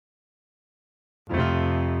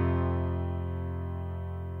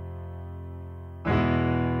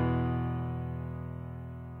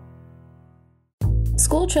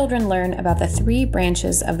school children learn about the three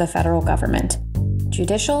branches of the federal government: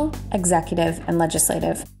 judicial, executive, and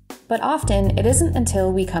legislative. But often, it isn't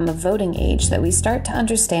until we come of voting age that we start to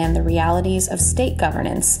understand the realities of state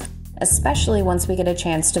governance, especially once we get a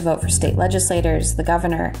chance to vote for state legislators, the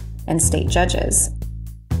governor, and state judges.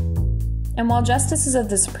 And while justices of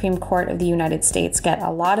the Supreme Court of the United States get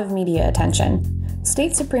a lot of media attention,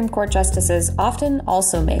 state Supreme Court justices often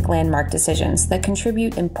also make landmark decisions that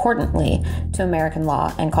contribute importantly to American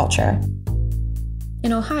law and culture.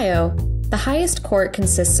 In Ohio, the highest court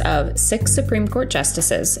consists of 6 Supreme Court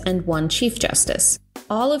justices and 1 Chief Justice,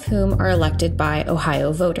 all of whom are elected by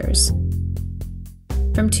Ohio voters.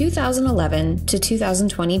 From 2011 to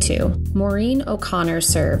 2022, Maureen O'Connor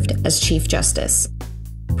served as Chief Justice.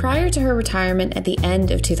 Prior to her retirement at the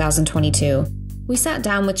end of 2022, we sat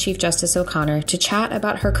down with Chief Justice O'Connor to chat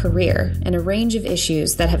about her career and a range of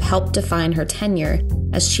issues that have helped define her tenure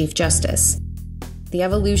as Chief Justice: the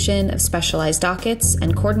evolution of specialized dockets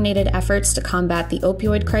and coordinated efforts to combat the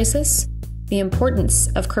opioid crisis, the importance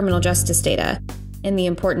of criminal justice data, and the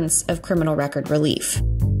importance of criminal record relief.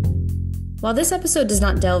 While this episode does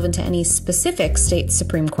not delve into any specific state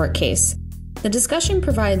Supreme Court case, the discussion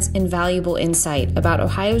provides invaluable insight about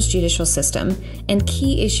Ohio's judicial system and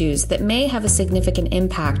key issues that may have a significant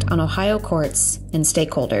impact on Ohio courts and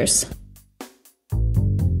stakeholders.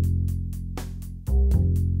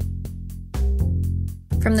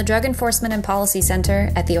 From the Drug Enforcement and Policy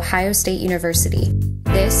Center at The Ohio State University,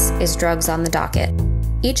 this is Drugs on the Docket.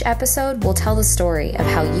 Each episode will tell the story of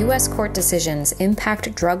how U.S. court decisions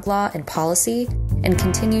impact drug law and policy and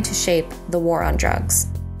continue to shape the war on drugs.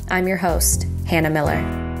 I'm your host, Hannah Miller.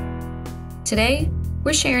 Today,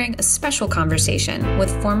 we're sharing a special conversation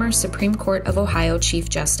with former Supreme Court of Ohio Chief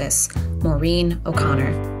Justice, Maureen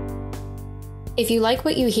O'Connor. If you like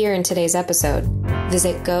what you hear in today's episode,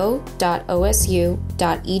 visit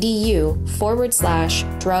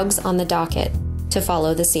go.osu.edu/drugs on the docket to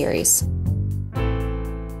follow the series.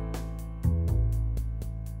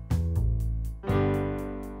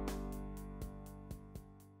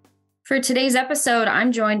 For today's episode,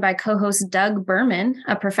 I'm joined by co-host Doug Berman,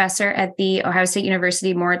 a professor at the Ohio State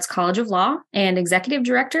University Moritz College of Law and executive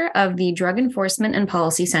director of the Drug Enforcement and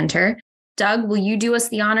Policy Center. Doug, will you do us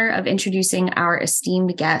the honor of introducing our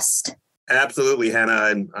esteemed guest? Absolutely,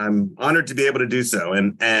 Hannah. I'm honored to be able to do so.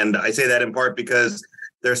 And I say that in part because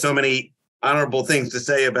there are so many honorable things to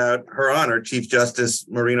say about her honor, Chief Justice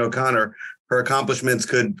Maureen O'Connor. Her accomplishments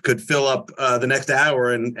could fill up the next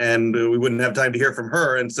hour and we wouldn't have time to hear from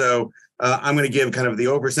her. And so I'm going to give kind of the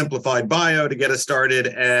oversimplified bio to get us started.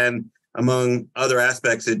 And among other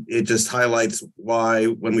aspects, it just highlights why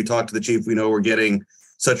when we talk to the chief, we know we're getting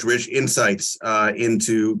such rich insights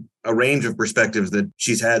into a range of perspectives that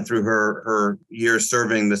she's had through her years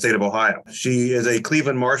serving the state of Ohio. She is a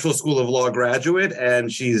Cleveland Marshall School of Law graduate,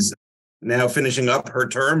 and she's now finishing up her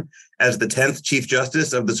term as the 10th Chief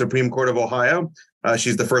Justice of the Supreme Court of Ohio.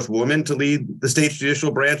 She's the first woman to lead the state's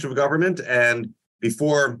judicial branch of government. And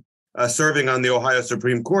before serving on the Ohio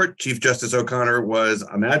Supreme Court, Chief Justice O'Connor was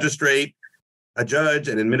a magistrate, a judge,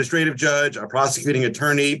 an administrative judge, a prosecuting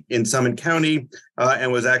attorney in Summit County,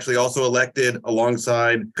 and was actually also elected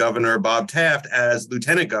alongside Governor Bob Taft as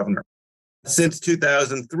lieutenant governor. Since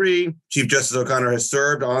 2003, Chief Justice O'Connor has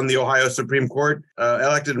served on the Ohio Supreme Court,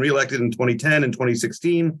 elected and reelected in 2010 and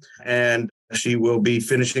 2016, and she will be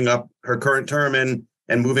finishing up her current term and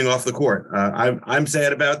moving off the court. I'm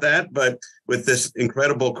sad about that, but with this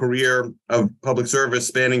incredible career of public service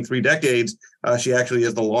spanning 3 decades, she actually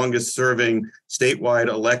is the longest serving statewide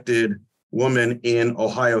elected woman in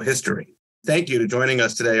Ohio history. Thank you for joining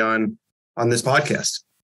us today on this podcast.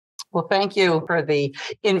 Well, thank you for the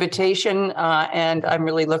invitation, and I'm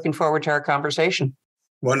really looking forward to our conversation.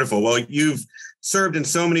 Wonderful. Well, you've served in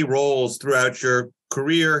so many roles throughout your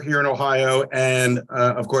career here in Ohio, and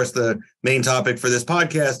of course, the main topic for this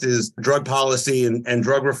podcast is drug policy and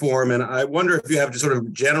drug reform. And I wonder if you have just sort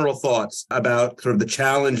of general thoughts about sort of the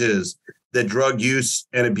challenges that drug use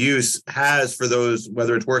and abuse has for those,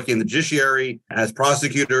 whether it's working in the judiciary, as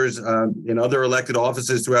prosecutors, in other elected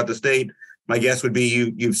offices throughout the state. My guess would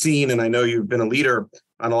be you've seen, and I know you've been a leader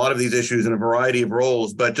on a lot of these issues in a variety of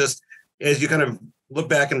roles, but just as you kind of look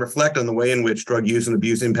back and reflect on the way in which drug use and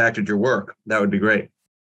abuse impacted your work, that would be great.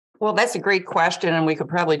 Well, that's a great question, and we could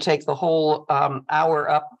probably take the whole hour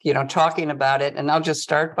up, talking about it. And I'll just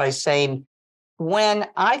start by saying, when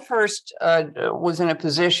I first was in a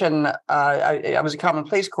position, I was a common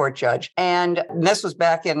pleas court judge, and this was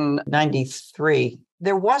back in 93.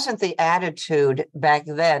 there wasn't the attitude back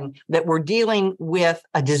then that we're dealing with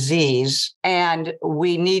a disease and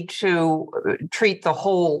we need to treat the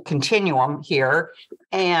whole continuum here.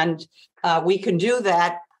 And we can do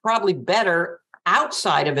that probably better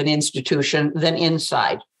outside of an institution than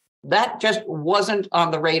inside. That just wasn't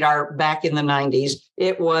on the radar back in the 90s.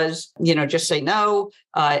 It was, just say no,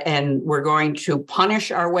 and we're going to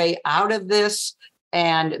punish our way out of this.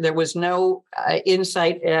 And there was no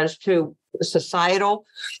insight as to societal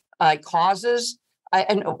causes.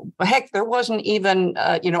 And heck, there wasn't even,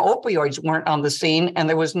 opioids weren't on the scene, and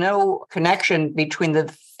there was no connection between the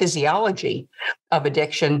physiology of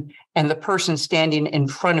addiction and the person standing in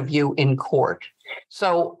front of you in court.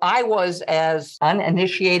 So I was as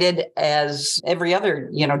uninitiated as every other,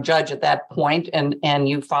 judge at that point, and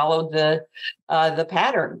you followed the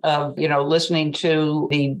pattern of, listening to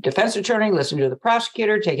the defense attorney, listening to the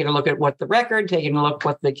prosecutor, taking a look at what the record, taking a look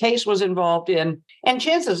what the case was involved in, and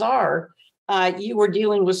chances are you were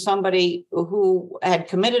dealing with somebody who had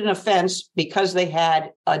committed an offense because they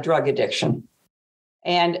had a drug addiction.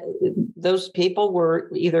 And those people were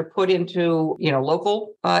either put into,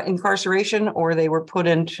 local incarceration, or they were put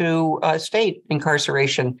into state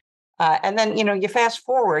incarceration. And then, you fast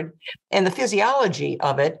forward and the physiology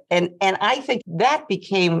of it. And I think that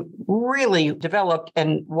became really developed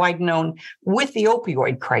and wide known with the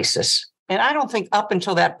opioid crisis. And I don't think up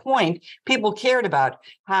until that point, people cared about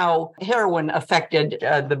how heroin affected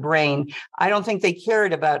the brain. I don't think they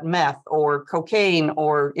cared about meth or cocaine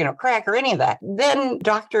or, crack or any of that. Then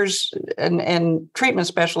doctors and treatment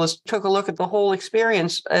specialists took a look at the whole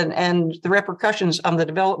experience and the repercussions on the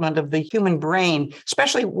development of the human brain,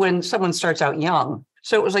 especially when someone starts out young.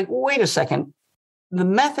 So it was like, wait a second. The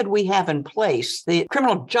method we have in place, the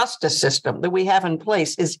criminal justice system that we have in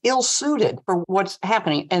place, is ill-suited for what's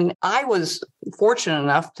happening. And I was fortunate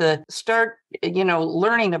enough to start,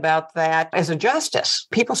 learning about that as a justice.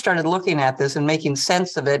 People started looking at this and making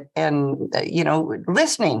sense of it and,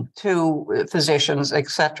 listening to physicians, et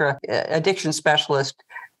cetera, addiction specialists.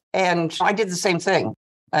 And I did the same thing.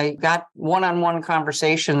 I got one-on-one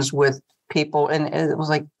conversations with people, and it was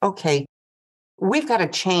like, okay, we've got to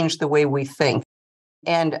change the way we think.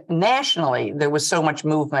 And nationally, there was so much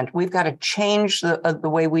movement. We've got to change the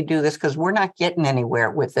way we do this because we're not getting anywhere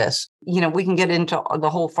with this. We can get into the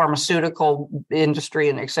whole pharmaceutical industry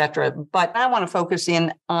and et cetera, but I want to focus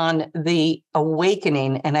in on the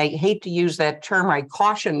awakening. And I hate to use that term. I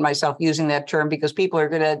caution myself using that term because people are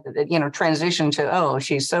going to, transition to, oh,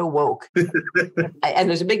 she's so woke. And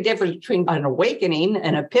there's a big difference between an awakening,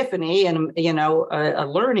 an epiphany, and, a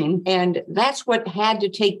learning. And that's what had to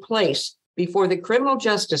take place before the criminal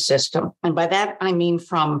justice system. And by that, I mean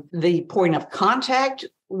from the point of contact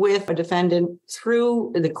with a defendant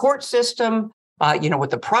through the court system, with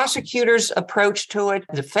the prosecutor's approach to it,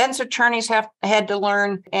 defense attorneys had to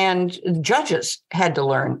learn, and judges had to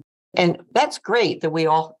learn. And that's great that we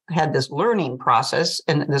all had this learning process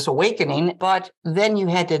and this awakening, but then you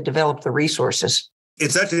had to develop the resources.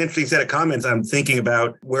 It's such an interesting set of comments. I'm thinking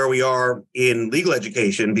about where we are in legal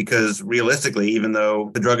education, because realistically, even though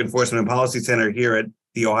the Drug Enforcement and Policy Center here at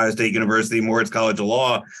the Ohio State University Moritz College of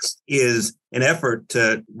Law is an effort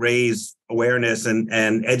to raise awareness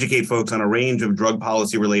and educate folks on a range of drug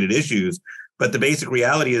policy related issues. But the basic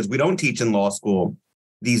reality is we don't teach in law school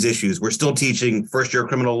these issues. We're still teaching first year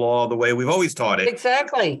criminal law the way we've always taught it.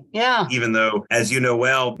 Exactly. Yeah. Even though, as you know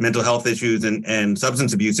well, mental health issues and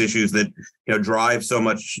substance abuse issues that drive so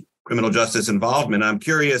much criminal justice involvement. I'm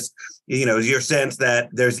curious, is your sense that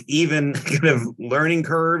there's even kind of learning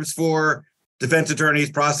curves for defense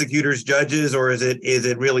attorneys, prosecutors, judges, or is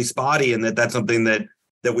it really spotty, and that's something that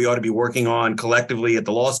we ought to be working on collectively at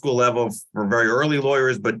the law school level for very early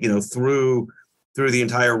lawyers, but through the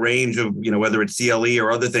entire range of, whether it's CLE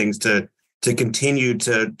or other things to continue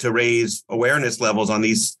to raise awareness levels on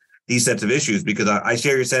these sets of issues? Because I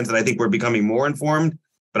share your sense that I think we're becoming more informed,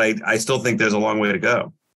 but I still think there's a long way to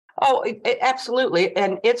go. Oh, absolutely.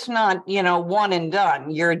 And it's not, one and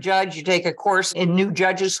done. You're a judge, you take a course in new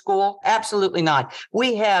judges school. Absolutely not.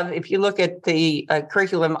 We have, if you look at the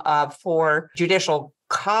curriculum for judicial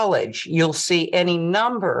college, you'll see any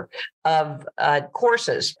number of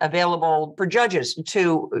courses available for judges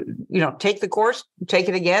to, take the course, take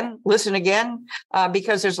it again, listen again,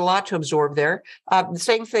 because there's a lot to absorb there. The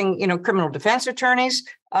same thing, criminal defense attorneys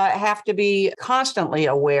have to be constantly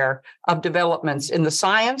aware of developments in the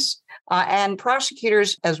science, and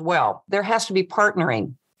prosecutors as well. There has to be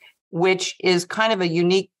partnering, which is kind of a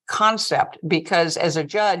unique concept, because as a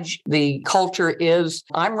judge, the culture is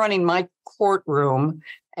I'm running my courtroom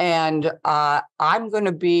and I'm going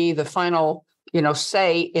to be the final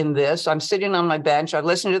say in this. I'm sitting on my bench. I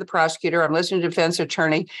listen to the prosecutor. I'm listening to the defense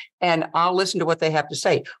attorney, and I'll listen to what they have to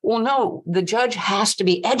say. Well, no, the judge has to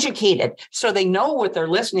be educated so they know what they're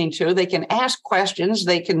listening to. They can ask questions.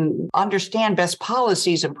 They can understand best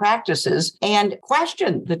policies and practices and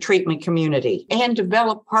question the treatment community and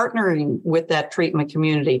develop partnering with that treatment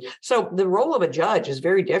community. So the role of a judge is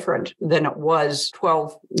very different than it was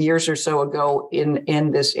 12 years or so ago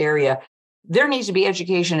in this area. There needs to be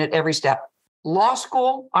education at every step. Law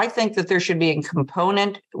school, I think that there should be a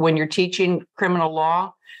component when you're teaching criminal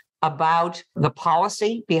law about the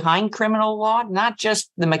policy behind criminal law, not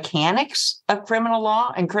just the mechanics of criminal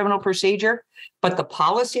law and criminal procedure, but the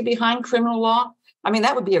policy behind criminal law. I mean,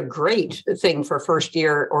 that would be a great thing for first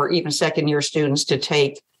year or even second year students to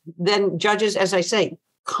take. Then judges, as I say,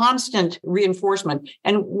 constant reinforcement.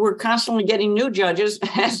 And we're constantly getting new judges,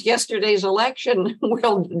 as yesterday's election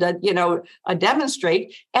will,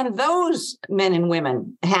 demonstrate. And those men and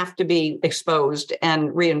women have to be exposed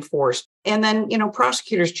and reinforced. And then,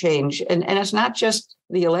 prosecutors change. And it's not just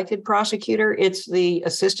the elected prosecutor, it's the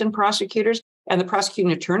assistant prosecutors and the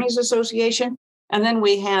Prosecuting Attorneys Association. And then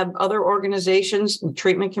we have other organizations, the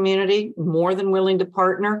treatment community, more than willing to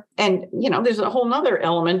partner. And, there's a whole nother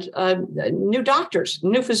element. New doctors,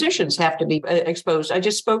 new physicians have to be exposed. I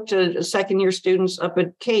just spoke to second-year students up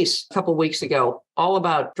at Case a couple of weeks ago, all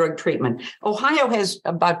about drug treatment. Ohio has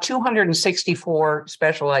about 264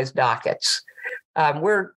 specialized dockets.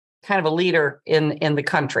 We're kind of a leader in the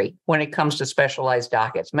country when it comes to specialized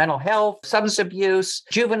dockets: mental health, substance abuse,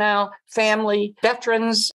 juvenile, family,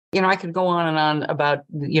 veterans. I could go on and on about,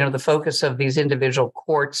 the focus of these individual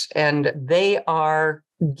courts, and they are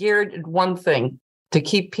geared at one thing: to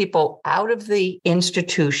keep people out of the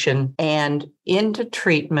institution and into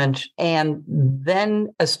treatment, and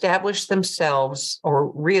then establish themselves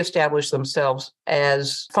or reestablish themselves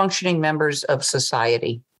as functioning members of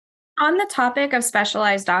society. On the topic of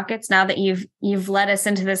specialized dockets, now that you've led us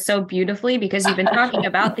into this so beautifully, because you've been talking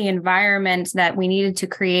about the environment that we needed to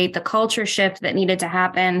create, the culture shift that needed to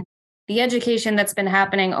happen, the education that's been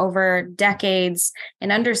happening over decades,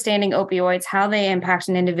 and understanding opioids, how they impact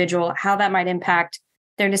an individual, how that might impact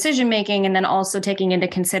their decision making, and then also taking into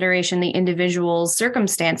consideration the individual's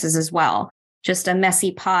circumstances as well. Just a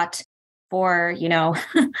messy pot for,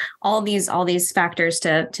 all these factors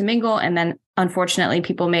to mingle, and then unfortunately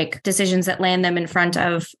people make decisions that land them in front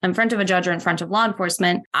of a judge or in front of law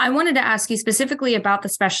enforcement. I wanted to ask you specifically about the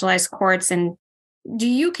specialized courts, and do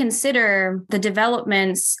you consider the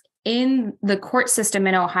developments in the court system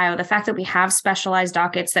in Ohio, the fact that we have specialized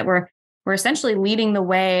dockets, that we're essentially leading the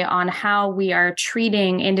way on how we are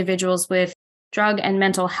treating individuals with drug and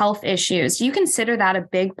mental health issues, do you consider that a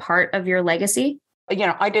big part of your legacy?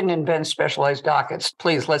 I didn't invent specialized dockets.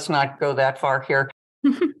 Please, let's not go that far here.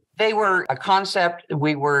 They were a concept.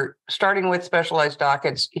 We were starting with specialized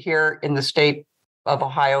dockets here in the state of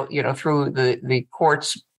Ohio, through the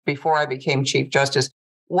courts before I became Chief Justice.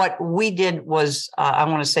 What we did was, I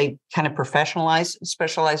want to say, kind of professionalize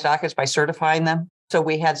specialized dockets by certifying them. So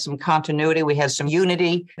we had some continuity, we had some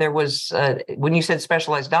unity. There was, when you said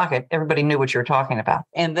specialized docket, everybody knew what you were talking about.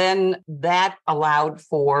 And then that allowed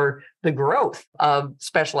for the growth of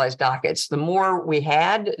specialized dockets. The more we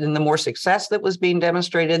had and the more success that was being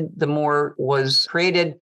demonstrated, the more was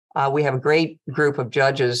created. We have a great group of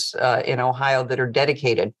judges in Ohio that are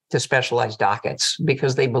dedicated to specialized dockets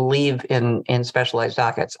because they believe in specialized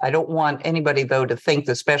dockets. I don't want anybody, though, to think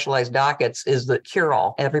that specialized dockets is the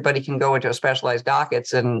cure-all. Everybody can go into a specialized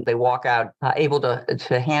dockets and they walk out able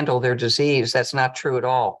to handle their disease. That's not true at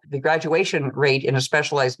all. The graduation rate in a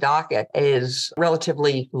specialized docket is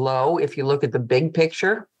relatively low if you look at the big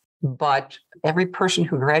picture, but every person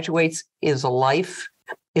who graduates is a life,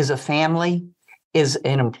 is a family, is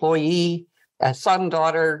an employee, a son,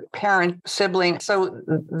 daughter, parent, sibling. So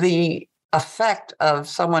the effect of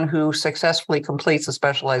someone who successfully completes a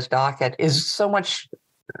specialized docket is so much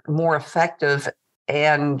more effective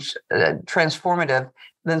and transformative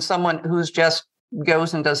than someone who's just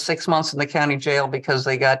goes and does 6 months in the county jail because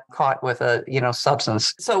they got caught with a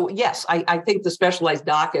substance. So yes, I think the specialized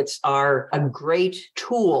dockets are a great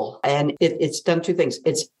tool, and it's done two things.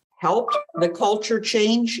 It's helped the culture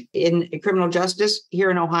change in criminal justice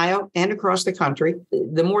here in Ohio and across the country.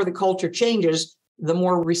 The more the culture changes, the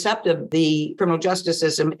more receptive the criminal justice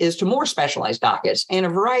system is to more specialized dockets and a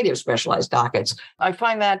variety of specialized dockets. I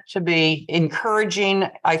find that to be encouraging.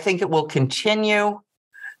 I think it will continue.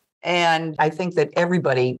 And I think that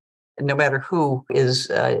everybody, no matter who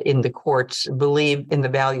is in the courts, believe in the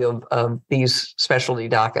value of these specialty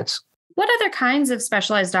dockets. What other kinds of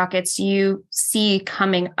specialized dockets do you see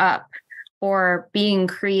coming up? or being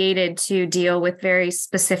created to deal with very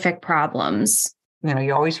specific problems.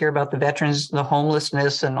 You always hear about the veterans, the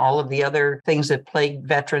homelessness, and all of the other things that plague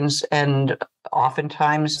veterans, and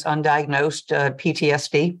oftentimes undiagnosed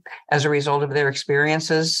PTSD as a result of their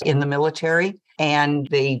experiences in the military. And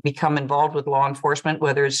they become involved with law enforcement,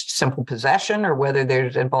 whether it's simple possession or whether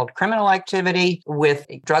there's involved criminal activity with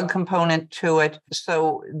a drug component to it.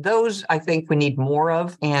 So those, I think, we need more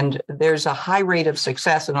of. And there's a high rate of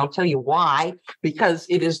success. And I'll tell you why, because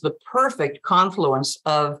it is the perfect confluence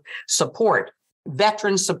of support.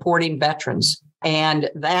 Veterans supporting veterans. And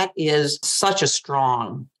that is such a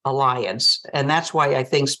strong alliance. And that's why I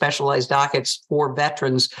think specialized dockets for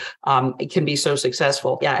veterans can be so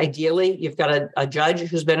successful. Yeah, ideally, you've got a judge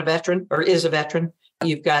who's been a veteran or is a veteran.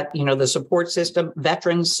 You've got, the support system,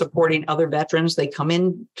 veterans supporting other veterans. They come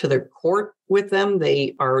in to their court with them.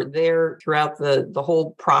 They are there throughout the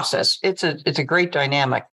whole process. It's a great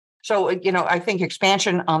dynamic. So, I think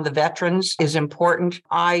expansion on the veterans is important.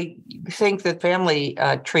 I think that family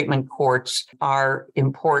treatment courts are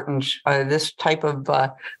important. This type of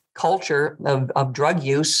culture of drug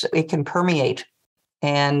use, it can permeate.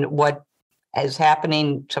 And what is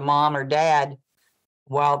happening to mom or dad,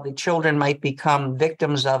 while the children might become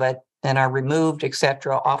victims of it and are removed, et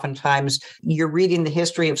cetera, oftentimes you're reading the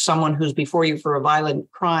history of someone who's before you for a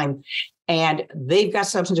violent crime, and they've got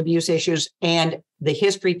substance abuse issues, and the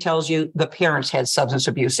history tells you the parents had substance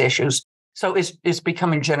abuse issues. So it's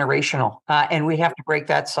becoming generational, and we have to break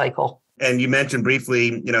that cycle. And you mentioned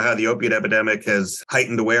briefly, how the opiate epidemic has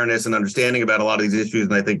heightened awareness and understanding about a lot of these issues.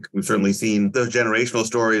 And I think we've certainly seen those generational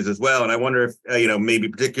stories as well. And I wonder if, maybe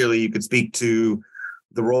particularly you could speak to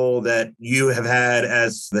the role that you have had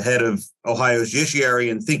as the head of Ohio's judiciary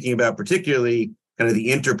and thinking about particularly kind of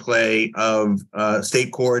the interplay of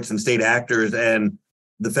state courts and state actors and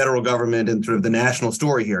the federal government and sort of the national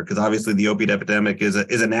story here, because obviously the opiate epidemic is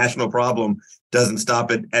a national problem, doesn't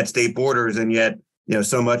stop at state borders, and yet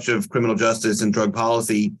so much of criminal justice and drug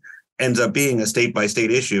policy ends up being a state by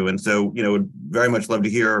state issue. And so would very much love to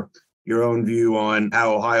hear your own view on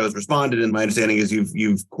how Ohio has responded. And my understanding is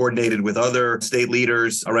you've coordinated with other state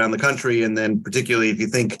leaders around the country, and then particularly if you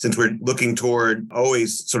think, since we're looking toward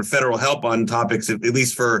always sort of federal help on topics, at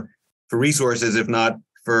least for resources, if not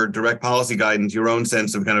for direct policy guidance, your own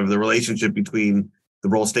sense of kind of the relationship between the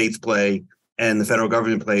role states play and the federal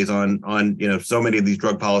government plays on so many of these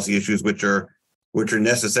drug policy issues, which are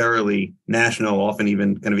necessarily national, often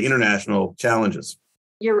even kind of international challenges.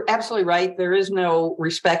 You're absolutely right. There is no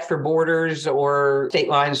respect for borders or state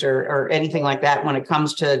lines or anything like that when it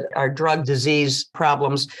comes to our drug disease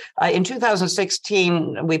problems. In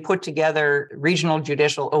 2016, we put together Regional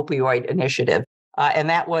Judicial Opioid Initiative. And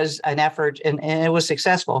that was an effort, and it was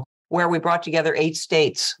successful, where we brought together 8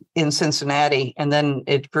 states in Cincinnati, and then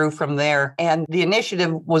it grew from there. And the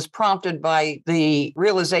initiative was prompted by the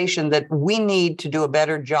realization that we need to do a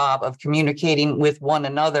better job of communicating with one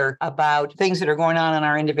another about things that are going on in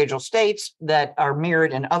our individual states that are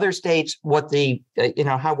mirrored in other states, what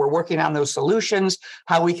how we're working on those solutions,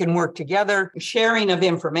 how we can work together. Sharing of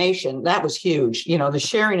information, that was huge. The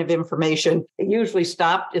sharing of information usually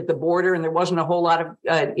stopped at the border, and there wasn't a whole lot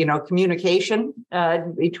of, communication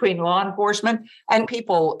between law enforcement, and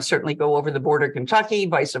people certainly go over the border, Kentucky,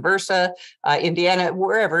 vice versa, Indiana,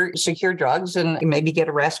 wherever, secure drugs and maybe get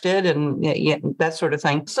arrested and that sort of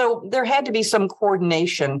thing. So there had to be some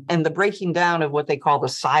coordination and the breaking down of what they call the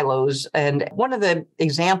silos. And one of the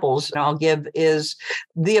examples I'll give is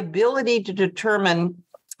the ability to determine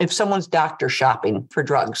if someone's doctor shopping for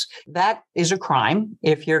drugs. That is a crime.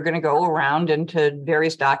 If you're going to go around into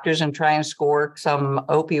various doctors and try and score some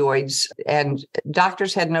opioids, and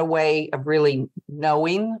doctors had no way of really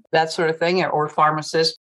knowing that sort of thing, or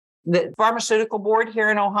pharmacists. The Pharmaceutical Board here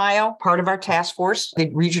in Ohio, part of our task force, the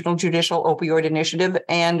Regional Judicial Opioid Initiative,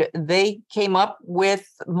 and they came up with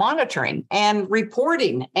monitoring and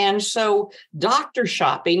reporting. And so doctor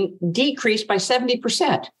shopping decreased by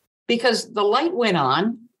 70% because the light went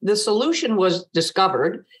on. The solution was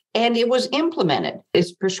discovered and it was implemented.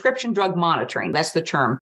 It's prescription drug monitoring. That's the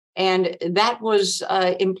term. And that was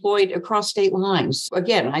employed across state lines.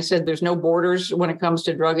 Again, I said there's no borders when it comes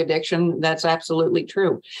to drug addiction. That's absolutely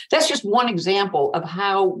true. That's just one example of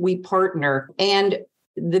how we partner. And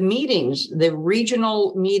the meetings, the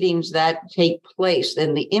regional meetings that take place,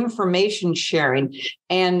 and the information sharing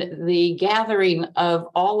and the gathering of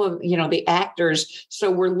all of, the actors.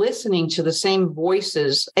 So we're listening to the same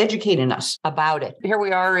voices, educating us about it. Here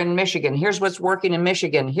we are in Michigan. Here's what's working in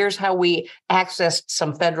Michigan. Here's how we accessed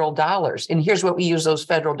some federal dollars. And here's what we use those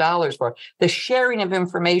federal dollars for. The sharing of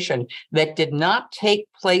information that did not take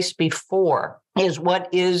place before is what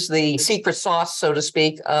is the secret sauce, so to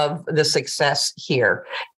speak, of the success here.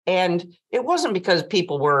 And it wasn't because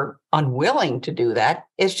people were unwilling to do that.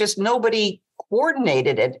 It's just nobody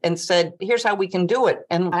coordinated it and said, here's how we can do it.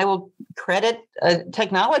 And I will credit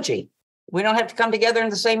technology. We don't have to come together in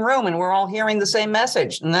the same room and we're all hearing the same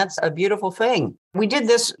message. And that's a beautiful thing. We did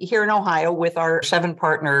this here in Ohio with our 7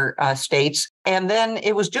 partner states, and then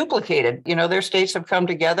it was duplicated. Their states have come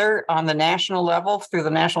together on the national level through the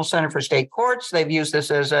National Center for State Courts. They've used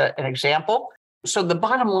this as an example. So the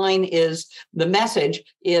bottom line is, the message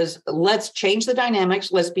is, let's change the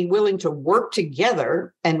dynamics. Let's be willing to work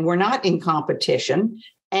together, and we're not in competition.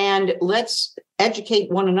 And let's educate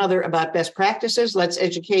one another about best practices. Let's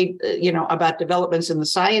educate, about developments in the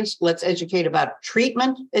science. Let's educate about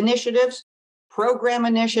treatment initiatives, program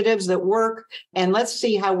initiatives that work. And let's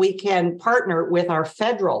see how we can partner with our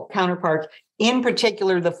federal counterparts, in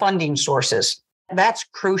particular, the funding sources. That's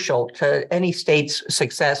crucial to any state's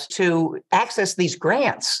success, to access these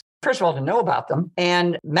grants. First of all, to know about them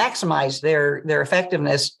and maximize their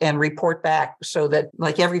effectiveness and report back, so that,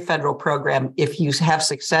 like every federal program, if you have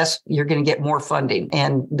success, you're going to get more funding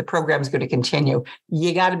and the program is going to continue.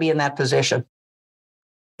 You got to be in that position.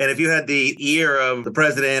 And if you had the ear of the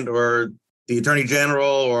president or the attorney general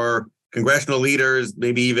or congressional leaders,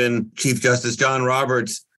 maybe even Chief Justice John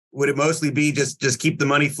Roberts, would it mostly be just keep the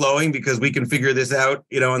money flowing because we can figure this out,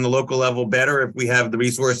 on the local level better if we have the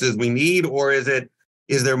resources we need? Or is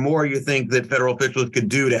there more you think that federal officials could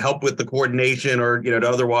do to help with the coordination, or, to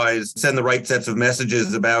otherwise send the right sets of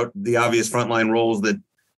messages about the obvious frontline roles that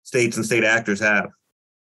states and state actors have?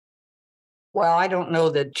 Well, I don't know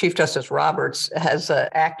that Chief Justice Roberts has an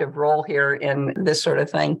active role here in this sort of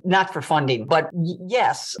thing, not for funding, but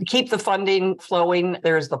yes, keep the funding flowing.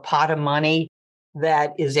 There's the pot of money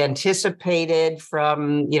that is anticipated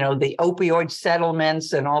from, the opioid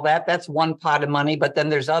settlements and all that. That's one pot of money. But then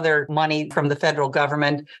there's other money from the federal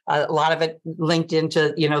government, a lot of it linked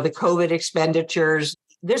into, the COVID expenditures.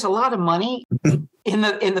 There's a lot of money in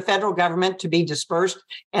the federal government to be dispersed.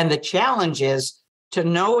 And the challenge is to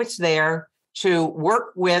know it's there, to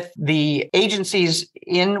work with the agencies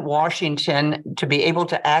in Washington to be able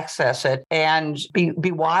to access it, and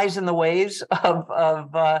be wise in the ways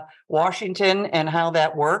of Washington and how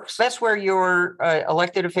that works. That's where your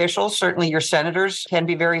elected officials, certainly your senators, can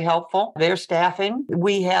be very helpful. Their staffing.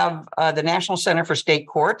 We have the National Center for State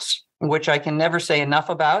Courts, which I can never say enough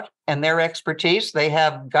about, and their expertise. They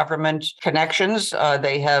have government connections.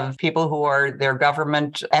 They have people who are their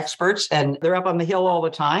government experts, and they're up on the Hill all the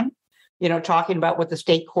time, talking about what the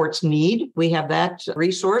state courts need. We have that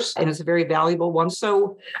resource, and it's a very valuable one.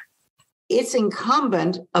 So it's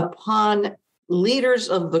incumbent upon leaders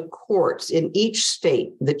of the courts in each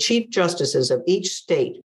state, the chief justices of each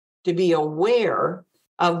state, to be aware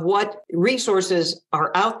of what resources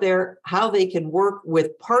are out there, how they can work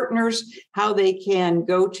with partners, how they can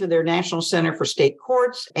go to their National Center for State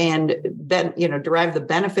Courts and then, derive the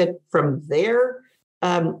benefit from their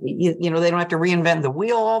they don't have to reinvent the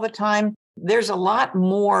wheel all the time. There's a lot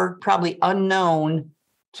more probably unknown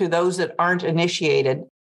to those that aren't initiated.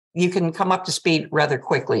 You can come up to speed rather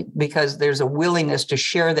quickly because there's a willingness to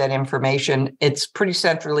share that information. It's pretty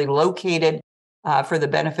centrally located for the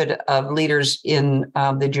benefit of leaders in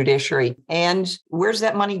the judiciary. And where's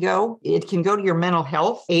that money go? It can go to your mental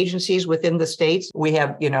health agencies within the states. We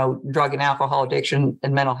have, drug and alcohol addiction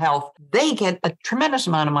and mental health. They get a tremendous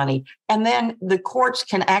amount of money. And then the courts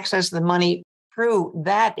can access the money through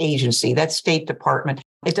that agency, that state department.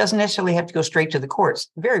 It doesn't necessarily have to go straight to the courts.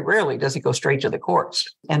 Very rarely does it go straight to the courts.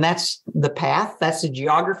 And that's the path. That's the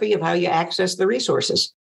geography of how you access the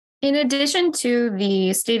resources. In addition to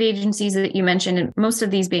the state agencies that you mentioned, most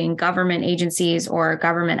of these being government agencies or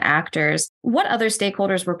government actors, what other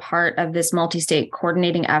stakeholders were part of this multi-state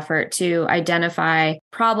coordinating effort to identify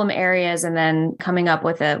problem areas and then coming up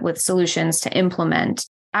with solutions to implement?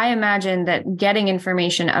 I imagine that getting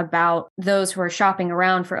information about those who are shopping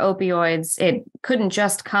around for opioids, it couldn't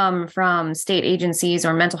just come from state agencies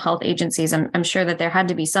or mental health agencies. I'm sure that there had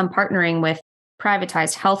to be some partnering with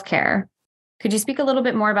privatized healthcare. Could you speak a little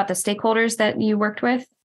bit more about the stakeholders that you worked with?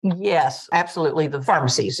 Yes, absolutely. The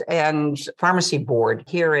pharmacies and pharmacy board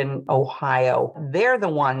here in Ohio, they're the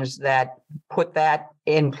ones that put that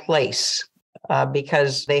in place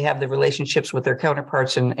because they have the relationships with their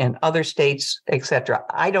counterparts in other states, et cetera.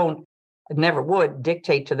 I never would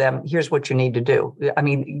dictate to them, here's what you need to do. I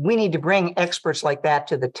mean, we need to bring experts like that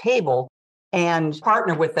to the table and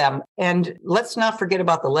partner with them. And let's not forget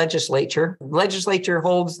about the legislature. The legislature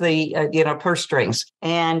holds the purse strings,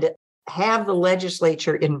 and have the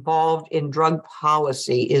legislature involved in drug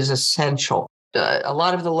policy is essential. A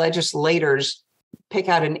lot of the legislators pick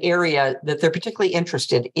out an area that they're particularly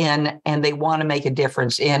interested in and they want to make a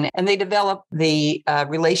difference in, and they develop the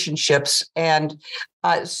relationships. And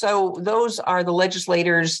so those are the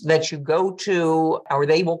legislators that you go to, or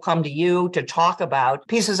they will come to you to talk about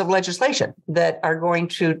pieces of legislation that are going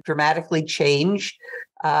to dramatically change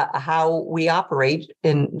how we operate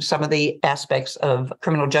in some of the aspects of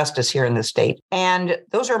criminal justice here in the state. And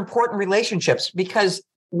those are important relationships because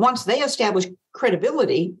once they establish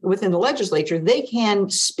credibility within the legislature, they can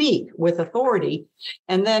speak with authority.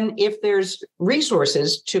 And then if there's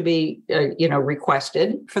resources to be,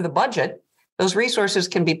 requested for the budget, those resources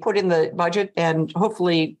can be put in the budget and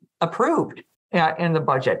hopefully approved in the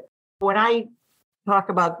budget. When I talk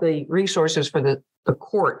about the resources for the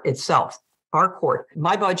court itself, our court,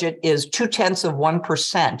 my budget is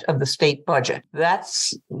 0.2% of the state budget.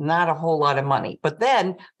 That's not a whole lot of money. But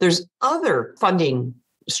then there's other funding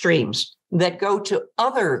streams that go to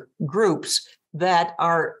other groups that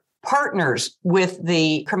are partners with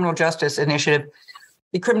the criminal justice initiative.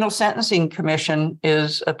 The Criminal Sentencing Commission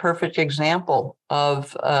is a perfect example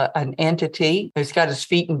of an entity. It's got its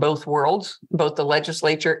feet in both worlds, both the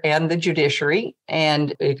legislature and the judiciary,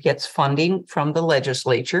 and it gets funding from the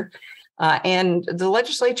legislature. And the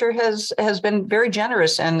legislature has been very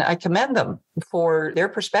generous, and I commend them for their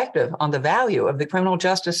perspective on the value of the Criminal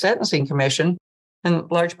Justice Sentencing Commission. And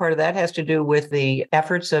a large part of that has to do with the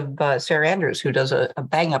efforts of Sarah Andrews, who does a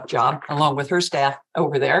bang-up job along with her staff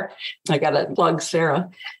over there. I got to plug Sarah.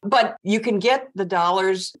 But you can get the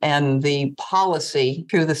dollars and the policy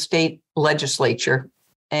through the state legislature,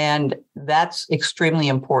 and that's extremely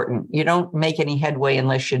important. You don't make any headway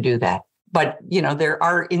unless you do that. But, there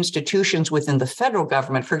are institutions within the federal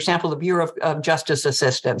government, for example, the Bureau of Justice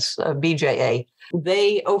Assistance, BJA.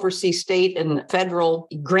 They oversee state and federal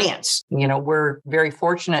grants. We're very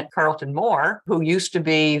fortunate. Carlton Moore, who used to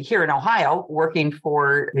be here in Ohio working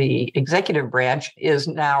for the executive branch, is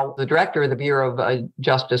now the director of the Bureau of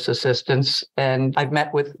Justice Assistance. And I've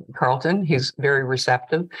met with Carlton. He's very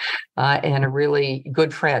receptive and a really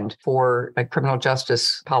good friend for criminal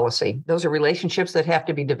justice policy. Those are relationships that have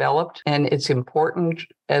to be developed. And it's important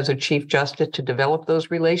as a Chief Justice to develop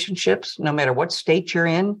those relationships, no matter what state you're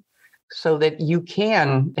in, so that you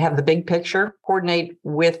can have the big picture, coordinate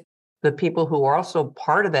with the people who are also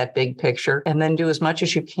part of that big picture, and then do as much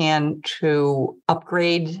as you can to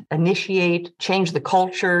upgrade, initiate, change the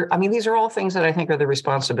culture. I mean, these are all things that I think are the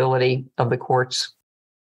responsibility of the courts.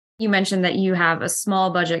 You mentioned that you have a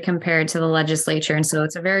small budget compared to the legislature. And so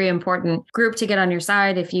it's a very important group to get on your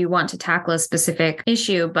side if you want to tackle a specific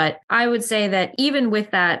issue. But I would say that even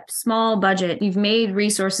with that small budget, you've made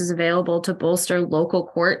resources available to bolster local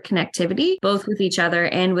court connectivity, both with each other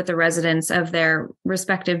and with the residents of their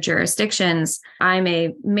respective jurisdictions. I'm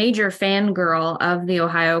a major fangirl of the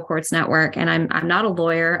Ohio Courts Network, and I'm not a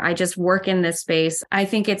lawyer. I just work in this space. I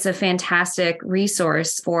think it's a fantastic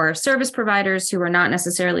resource for service providers who are not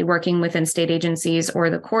necessarily working within state agencies or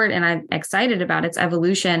the court, and I'm excited about its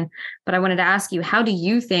evolution. But I wanted to ask you, how do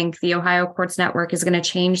you think the Ohio Courts Network is going to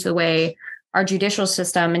change the way our judicial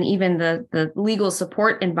system and even the legal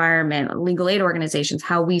support environment, legal aid organizations,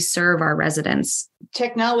 how we serve our residents?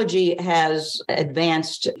 Technology has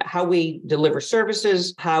advanced how we deliver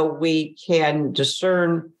services, how we can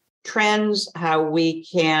discern trends, how we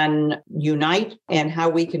can unite, and how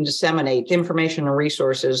we can disseminate information and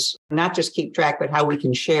resources, not just keep track, but how we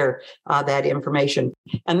can share that information.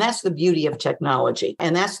 And that's the beauty of technology.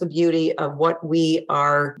 And that's the beauty of what we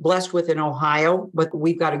are blessed with in Ohio, but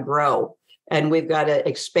we've got to grow. And we've got to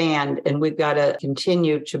expand, and we've got to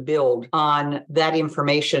continue to build on that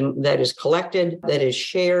information that is collected, that is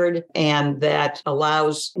shared, and that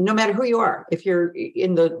allows, no matter who you are, if you're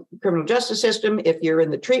in the criminal justice system, if you're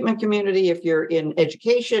in the treatment community, if you're in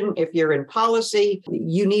education, if you're in policy,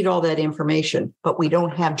 you need all that information. But we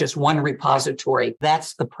don't have just one repository.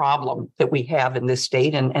 That's the problem that we have in this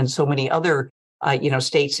state and so many other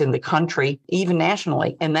states in the country, even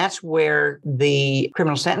nationally. And that's where the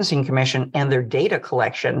Criminal Sentencing Commission and their data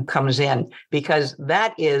collection comes in, because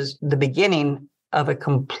that is the beginning of a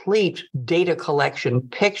complete data collection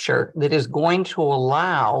picture that is going to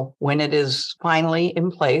allow, when it is finally in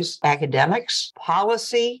place, academics,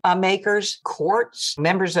 policy makers, courts,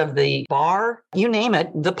 members of the bar, you name it,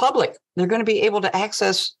 the public, they're going to be able to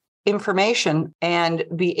access information and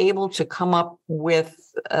be able to come up with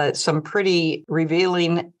some pretty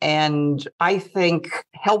revealing and, I think,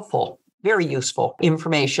 helpful, very useful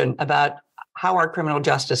information about how our criminal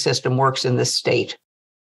justice system works in this state.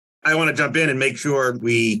 I want to jump in and make sure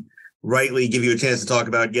we rightly give you a chance to talk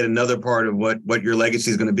about yet another part of what your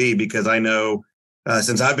legacy is going to be, because I know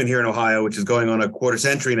since I've been here in Ohio, which is going on a quarter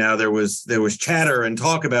century now, there was chatter and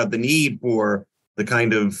talk about the need for the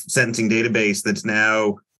kind of sentencing database that's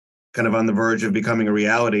now kind of on the verge of becoming a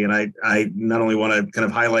reality. And I not only want to kind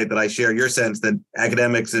of highlight that I share your sense that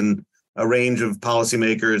academics and a range of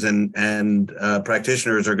policymakers and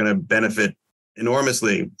practitioners are going to benefit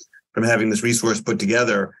enormously from having this resource put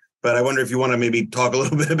together. But I wonder if you want to maybe talk a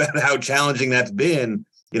little bit about how challenging that's been,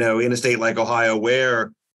 in a state like Ohio,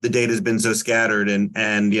 where the data has been so scattered, and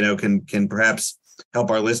can perhaps help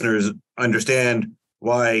our listeners understand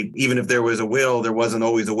why, even if there was a will, there wasn't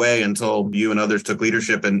always a way until you and others took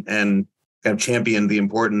leadership and kind of championed the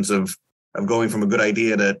importance of going from a good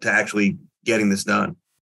idea to actually getting this done.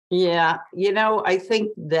 Yeah, I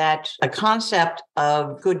think that a concept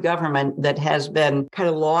of good government that has been kind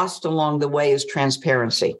of lost along the way is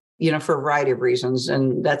transparency, for a variety of reasons.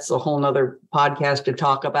 And that's a whole nother podcast to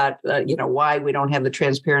talk about, why we don't have the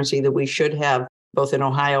transparency that we should have, both in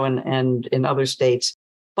Ohio and in other states.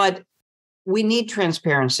 But we need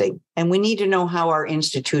transparency, and we need to know how our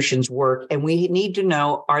institutions work. And we need to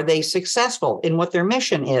know, are they successful in what their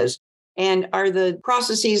mission is? And are the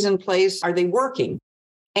processes in place, are they working?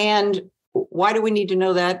 And why do we need to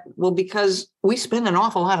know that? Well, because we spend an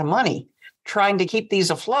awful lot of money trying to keep these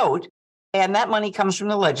afloat. And that money comes from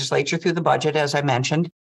the legislature through the budget, as I mentioned.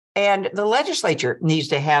 And the legislature needs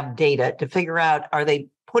to have data to figure out, are they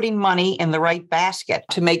putting money in the right basket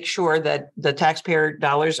to make sure that the taxpayer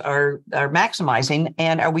dollars are maximizing?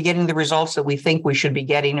 And are we getting the results that we think we should be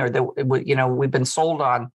getting, or that, we've been sold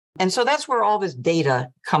on? And so that's where all this data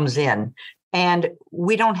comes in. And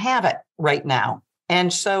we don't have it right now.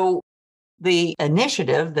 And so the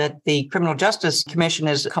initiative that the Criminal Justice Commission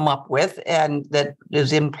has come up with, and that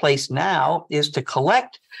is in place now, is to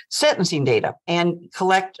collect sentencing data and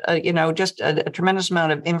collect, just a tremendous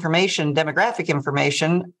amount of information, demographic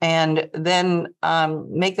information, and then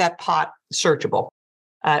make that pot searchable.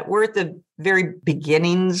 We're at the very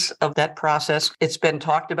beginnings of that process. It's been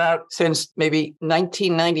talked about since maybe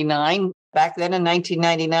 1999. Back then in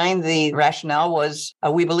 1999, the rationale was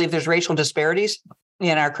we believe there's racial disparities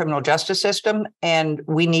in our criminal justice system, and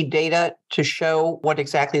we need data to show what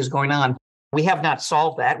exactly is going on. We have not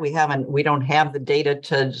solved that. We don't have the data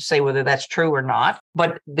to say whether that's true or not,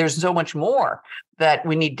 but there's so much more that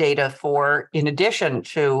we need data for, in addition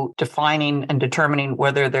to defining and determining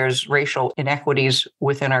whether there's racial inequities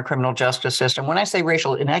within our criminal justice system. When I say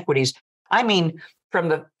racial inequities, I mean from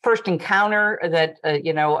the first encounter that,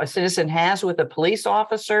 a citizen has with a police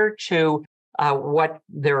officer to what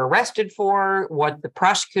they're arrested for, what the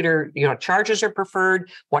prosecutor, charges are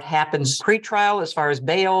preferred, what happens pre-trial as far as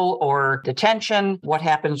bail or detention, what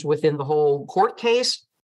happens within the whole court case,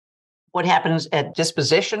 what happens at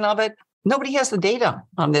disposition of it. Nobody has the data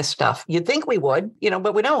on this stuff. You'd think we would,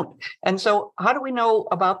 but we don't. And so how do we know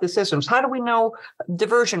about the systems? How do we know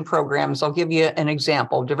diversion programs? I'll give you an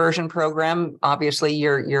example. Diversion program, obviously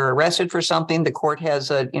you're arrested for something. The court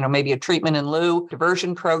has maybe a treatment in lieu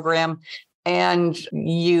diversion program, and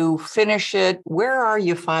you finish it. Where are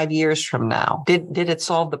you 5 years from now? Did it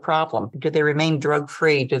solve the problem? Do they remain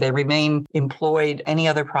drug-free? Do they remain employed? Any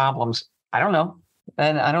other problems? I don't know.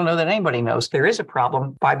 And I don't know that anybody knows. There is a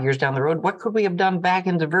problem 5 years down the road. What could we have done back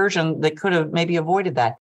in diversion that could have maybe avoided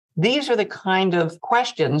that? These are the kind of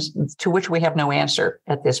questions to which we have no answer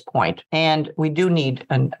at this point. And we do need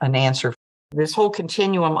an answer. This whole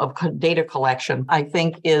continuum of data collection, I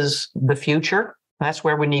think, is the future. That's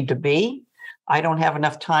where we need to be. I don't have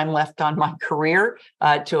enough time left on my career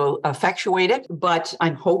to effectuate it, but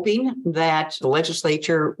I'm hoping that the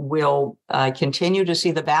legislature will continue to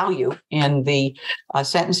see the value in the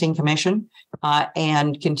Sentencing Commission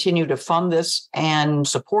and continue to fund this and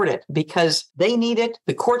support it, because they need it.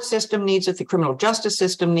 The court system needs it. The criminal justice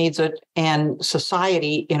system needs it. And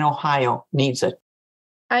society in Ohio needs it.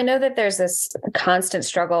 I know that there's this constant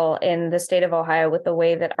struggle in the state of Ohio with the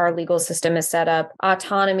way that our legal system is set up,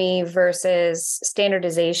 autonomy versus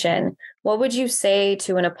standardization. What would you say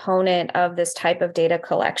to an opponent of this type of data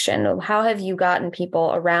collection? How have you gotten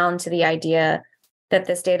people around to the idea that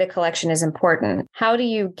this data collection is important? How do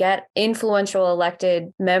you get influential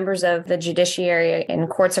elected members of the judiciary and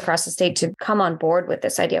courts across the state to come on board with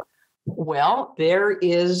this idea? Well, there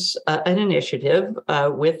is an initiative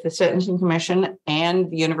with the Sentencing Commission and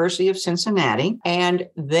the University of Cincinnati, and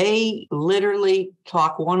they literally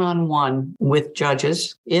talk one-on-one with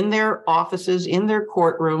judges in their offices, in their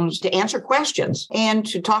courtrooms, to answer questions and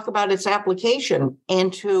to talk about its application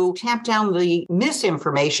and to tamp down the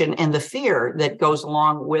misinformation and the fear that goes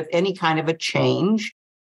along with any kind of a change.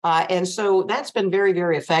 And so that's been very,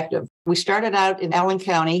 very effective. We started out in Allen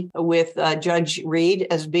County with Judge Reed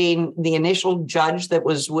as being the initial judge that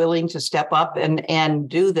was willing to step up and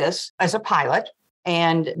do this as a pilot.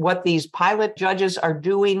 And what these pilot judges are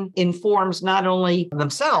doing informs not only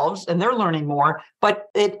themselves, and they're learning more, but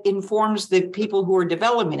it informs the people who are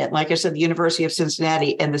developing it. Like I said, the University of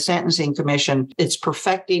Cincinnati and the Sentencing Commission, it's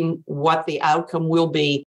perfecting what the outcome will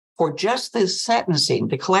be for just the sentencing,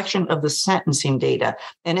 the collection of the sentencing data.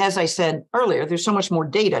 And as I said earlier, there's so much more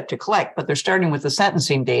data to collect, but they're starting with the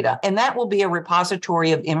sentencing data. And that will be a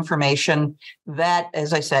repository of information that,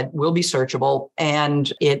 as I said, will be searchable,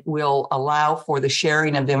 and it will allow for the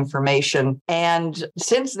sharing of information. And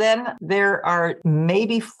since then, there are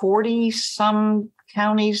maybe 40 some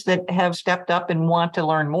counties that have stepped up and want to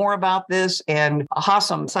learn more about this. And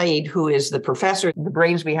Hassam Saeed, who is the professor, the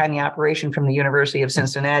brains behind the operation from the University of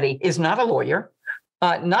Cincinnati, is not a lawyer,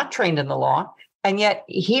 not trained in the law. And yet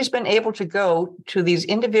he's been able to go to these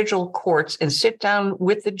individual courts and sit down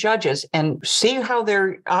with the judges and see how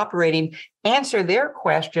they're operating, answer their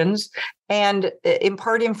questions, and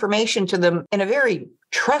impart information to them in a very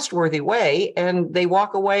trustworthy way. And they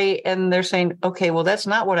walk away and they're saying, okay, well, that's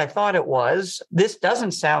not what I thought it was. This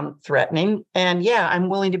doesn't sound threatening. And yeah, I'm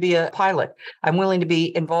willing to be a pilot. I'm willing to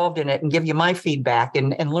be involved in it and give you my feedback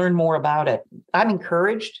and learn more about it. I'm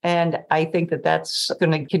encouraged. And I think that that's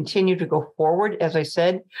going to continue to go forward. As I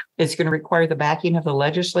said, it's going to require the backing of the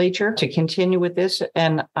legislature to continue with this.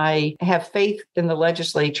 And I have faith in the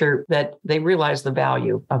legislature that they realize the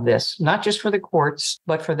value of this, not just for the courts,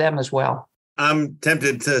 but for them as well. I'm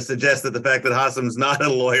tempted to suggest that the fact that Hassam's not a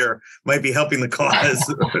lawyer might be helping the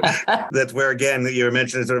cause. That's where, again, you were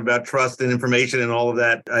mentioning sort of about trust and information and all of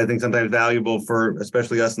that. I think sometimes valuable for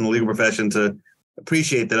especially us in the legal profession to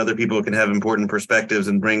appreciate that other people can have important perspectives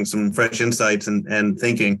and bring some fresh insights and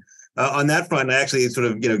thinking. On that front, actually, it sort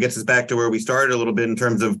of gets us back to where we started a little bit in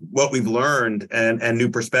terms of what we've learned and new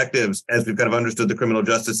perspectives as we've kind of understood the criminal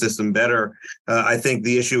justice system better. I think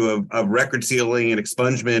the issue of record sealing and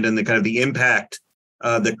expungement and the kind of the impact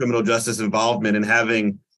that criminal justice involvement and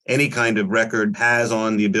having any kind of record has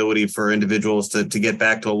on the ability for individuals to get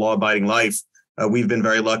back to a law-abiding life. We've been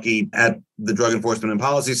very lucky at the Drug Enforcement and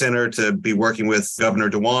Policy Center to be working with Governor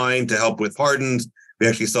DeWine to help with pardons. We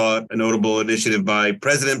actually saw a notable initiative by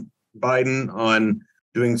President Biden on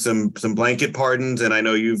doing some blanket pardons. And I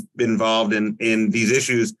know you've been involved in these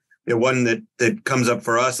issues. One that comes up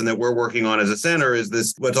for us and that we're working on as a center is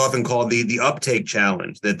this, what's often called the uptake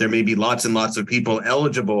challenge, that there may be lots and lots of people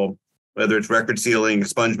eligible, whether it's record sealing,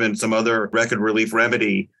 expungement, some other record relief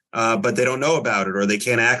remedy, but they don't know about it or they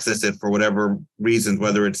can't access it for whatever reasons,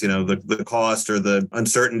 whether it's, the cost or the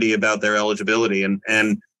uncertainty about their eligibility.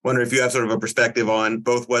 And wonder if you have sort of a perspective on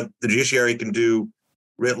both what the judiciary can do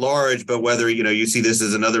writ large, but whether, you see this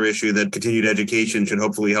as another issue that continued education should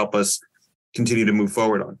hopefully help us continue to move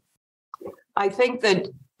forward on. I think that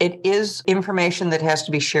it is information that has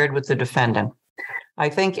to be shared with the defendant. I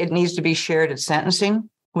think it needs to be shared at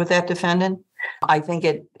sentencing with that defendant. I think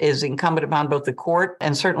it is incumbent upon both the court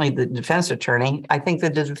and certainly the defense attorney. I think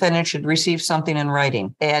that the defendant should receive something in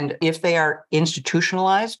writing. And if they are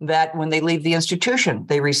institutionalized, that when they leave the institution,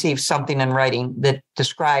 they receive something in writing that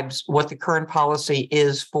describes what the current policy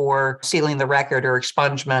is for sealing the record or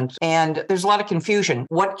expungement. And there's a lot of confusion.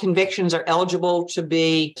 What convictions are eligible to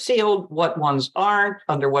be sealed? What ones aren't?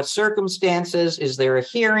 Under what circumstances? Is there a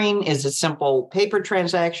hearing? Is it simple paper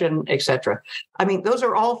transaction, etc.? I mean, those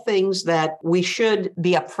are all things that we should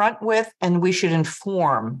be upfront with, and we should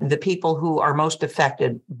inform the people who are most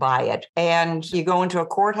affected by it. And you go into a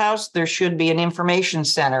courthouse, there should be an information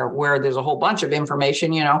center where there's a whole bunch of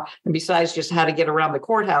information, and besides just how to get around the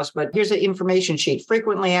courthouse. But here's an information sheet.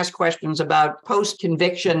 Frequently asked questions about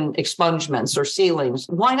post-conviction expungements or sealings.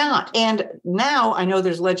 Why not? And now I know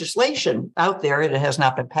there's legislation out there, it has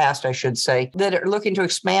not been passed, I should say, that are looking to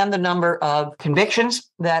expand the number of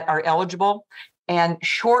convictions that are eligible and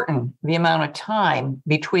shorten the amount of time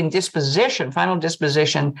between disposition, final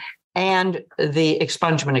disposition, and the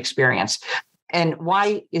expungement experience. And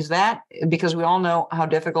why is that? Because we all know how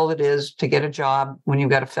difficult it is to get a job when you've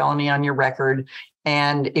got a felony on your record.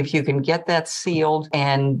 And if you can get that sealed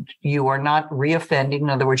and you are not reoffending, in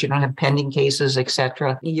other words, you don't have pending cases, et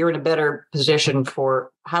cetera, you're in a better position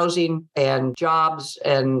for housing and jobs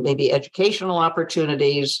and maybe educational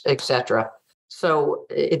opportunities, et cetera. So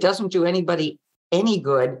it doesn't do anybody any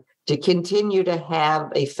good to continue to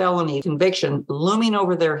have a felony conviction looming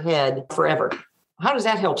over their head forever. How does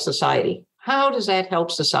that help society? How does that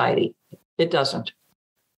help society? It doesn't.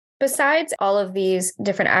 Besides all of these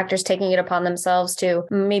different actors taking it upon themselves to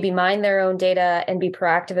maybe mine their own data and be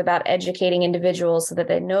proactive about educating individuals so that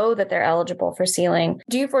they know that they're eligible for sealing,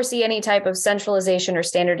 do you foresee any type of centralization or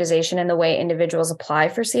standardization in the way individuals apply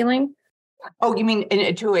for sealing? Oh, you mean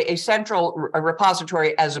to a central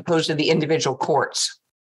repository as opposed to the individual courts?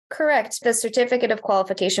 Correct. The certificate of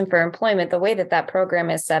qualification for employment, the way that program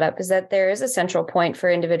is set up is that there is a central point for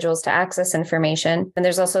individuals to access information. And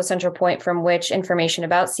there's also a central point from which information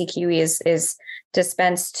about CQE is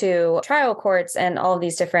dispensed to trial courts and all of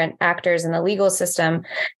these different actors in the legal system.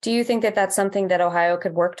 Do you think that that's something that Ohio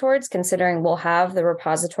could work towards, considering we'll have the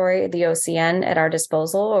repository, the OCN, at our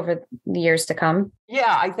disposal over the years to come?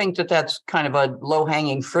 Yeah, I think that that's kind of a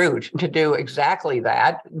low-hanging fruit to do exactly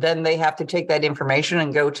that. Then they have to take that information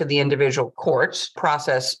and go to the individual courts,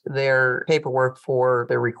 process their paperwork for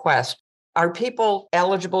their request. Are people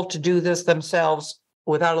eligible to do this themselves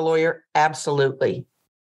without a lawyer? Absolutely.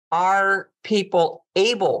 Are people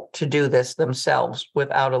able to do this themselves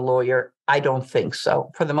without a lawyer? I don't think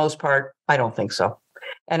so. For the most part, I don't think so.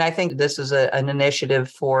 And I think this is an initiative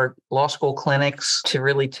for law school clinics to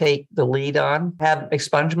really take the lead on, have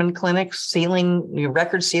expungement clinics,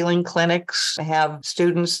 record sealing clinics, have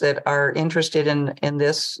students that are interested in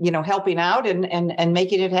this, helping out and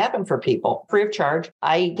making it happen for people free of charge.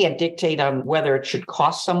 I can't dictate on whether it should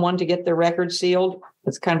cost someone to get their record sealed.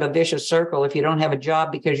 It's kind of a vicious circle. If you don't have a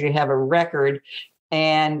job because you have a record,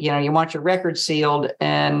 and you want your record sealed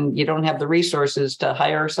and you don't have the resources to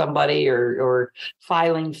hire somebody or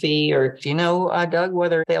filing fee, or do you know, Doug,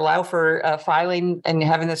 whether they allow for filing and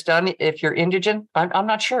having this done if you're indigent? I'm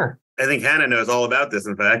not sure. I think Hannah knows all about this,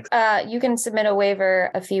 in fact. You can submit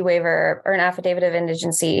a fee waiver, or an affidavit of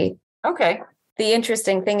indigency. Okay. The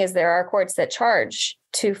interesting thing is there are courts that charge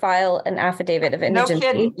to file an affidavit of indigency. No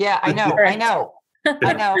kidding. Yeah, I know. I know.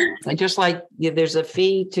 I know. Just like there's a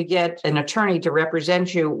fee to get an attorney to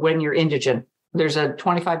represent you when you're indigent. There's a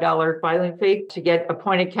 $25 filing fee to get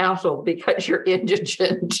appointed counsel because you're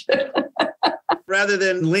indigent. Rather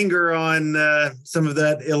than linger on some of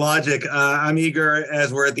that illogic, I'm eager,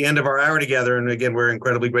 as we're at the end of our hour together, and again, we're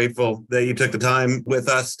incredibly grateful that you took the time with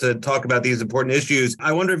us to talk about these important issues.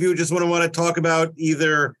 I wonder if you just want to talk about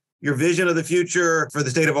either your vision of the future for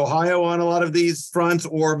the state of Ohio on a lot of these fronts,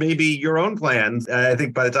 or maybe your own plans. I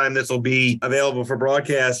think by the time this will be available for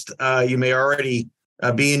broadcast, you may already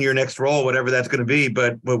be in your next role, whatever that's going to be,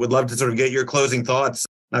 but would love to sort of get your closing thoughts.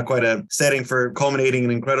 Not quite a setting for culminating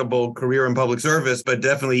an incredible career in public service, but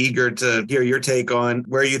definitely eager to hear your take on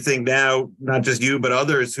where you think now, not just you, but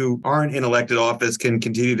others who aren't in elected office can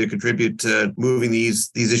continue to contribute to moving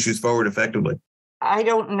these issues forward effectively. I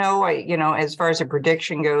don't know, as far as a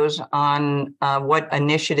prediction goes on what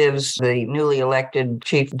initiatives the newly elected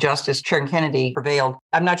Chief Justice Sharon Kennedy prevailed.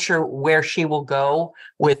 I'm not sure where she will go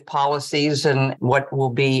with policies and what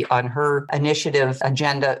will be on her initiative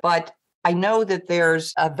agenda, but I know that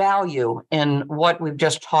there's a value in what we've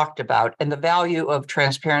just talked about, and the value of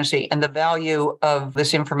transparency and the value of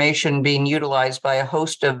this information being utilized by a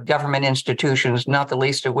host of government institutions, not the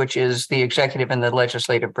least of which is the executive and the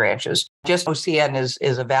legislative branches. Just OCN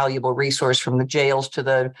is a valuable resource, from the jails to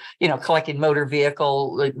the, collecting motor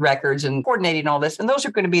vehicle records and coordinating all this. And those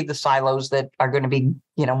are going to be the silos that are going to be,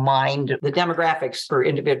 mined. The demographics for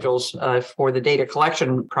individuals for the data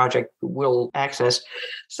collection project will access.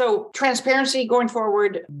 So transparency going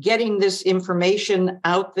forward, getting this information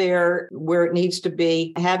out there where it needs to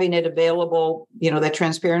be, having it available. That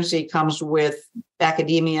transparency comes with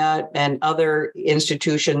academia and other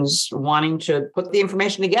institutions wanting to put the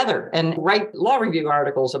information together and write law review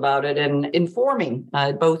articles about it and informing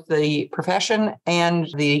both the profession and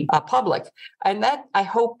the public. And that, I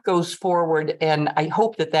hope, goes forward. And I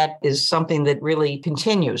hope that is something that really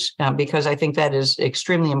continues because I think that is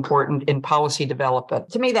extremely important in policy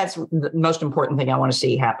development. To me, that's the most important thing I want to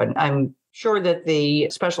see happen. I'm sure that the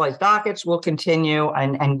specialized dockets will continue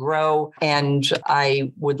and grow. And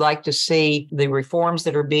I would like to see the reforms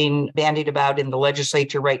that are being bandied about in the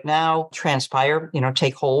legislature right now transpire,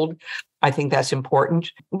 take hold. I think that's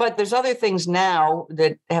important. But there's other things now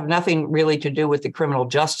that have nothing really to do with the criminal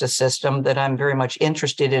justice system that I'm very much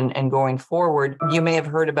interested in going forward. You may have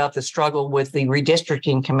heard about the struggle with the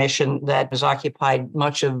redistricting commission that has occupied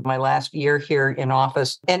much of my last year here in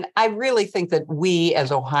office. And I really think that we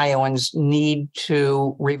as Ohioans need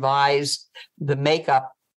to revise the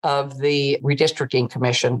makeup of the redistricting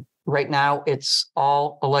commission. Right now, it's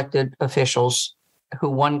all elected officials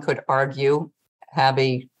who, one could argue, have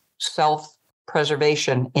a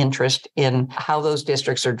self-preservation interest in how those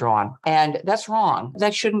districts are drawn. And that's wrong.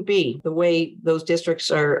 That shouldn't be the way those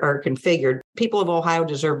districts are configured. People of Ohio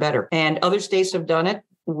deserve better. And other states have done it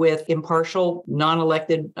with impartial,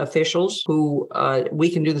 non-elected officials who we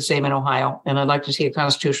can do the same in Ohio. And I'd like to see a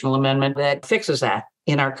constitutional amendment that fixes that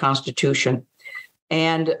in our Constitution.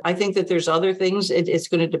 And I think that there's other things. It's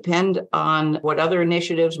going to depend on what other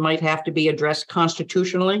initiatives might have to be addressed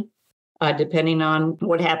constitutionally, depending on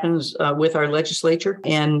what happens with our legislature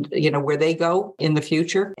and, where they go in the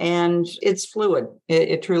future. And it's fluid.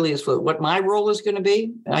 It truly is fluid. What my role is going to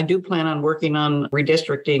be, I do plan on working on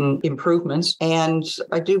redistricting improvements. And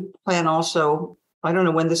I do plan also, I don't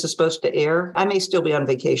know when this is supposed to air. I may still be on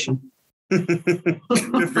vacation.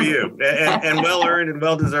 Good for you, and well earned and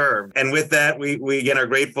well deserved. And with that, we again are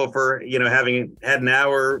grateful for having had an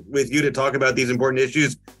hour with you to talk about these important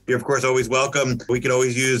issues. You're of course always welcome. We could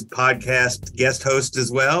always use podcast guest hosts as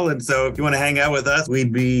well. And so if you want to hang out with us,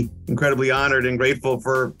 we'd be incredibly honored and grateful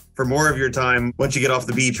for more of your time once you get off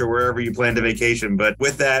the beach or wherever you plan to vacation. But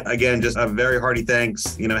with that, again, just a very hearty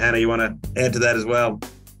thanks. Hannah, you want to add to that as well?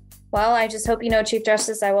 Well, I just hope you know, Chief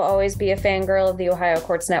Justice, I will always be a fangirl of the Ohio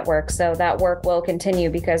Courts Network. So that work will continue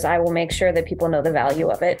because I will make sure that people know the value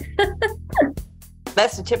of it.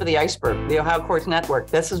 That's the tip of the iceberg, the Ohio Courts Network.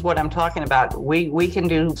 This is what I'm talking about. We can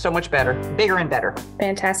do so much better, bigger and better.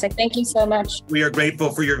 Fantastic. Thank you so much. We are grateful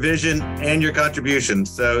for your vision and your contributions.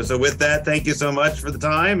 So with that, thank you so much for the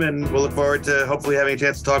time. And we'll look forward to hopefully having a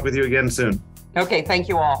chance to talk with you again soon. Okay. Thank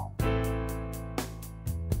you all.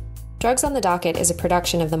 Drugs on the Docket is a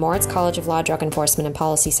production of the Moritz College of Law Drug Enforcement and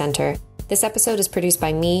Policy Center. This episode is produced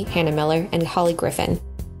by me, Hannah Miller, and Holly Griffin.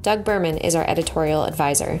 Doug Berman is our editorial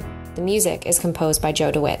advisor. The music is composed by Joe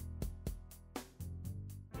DeWitt.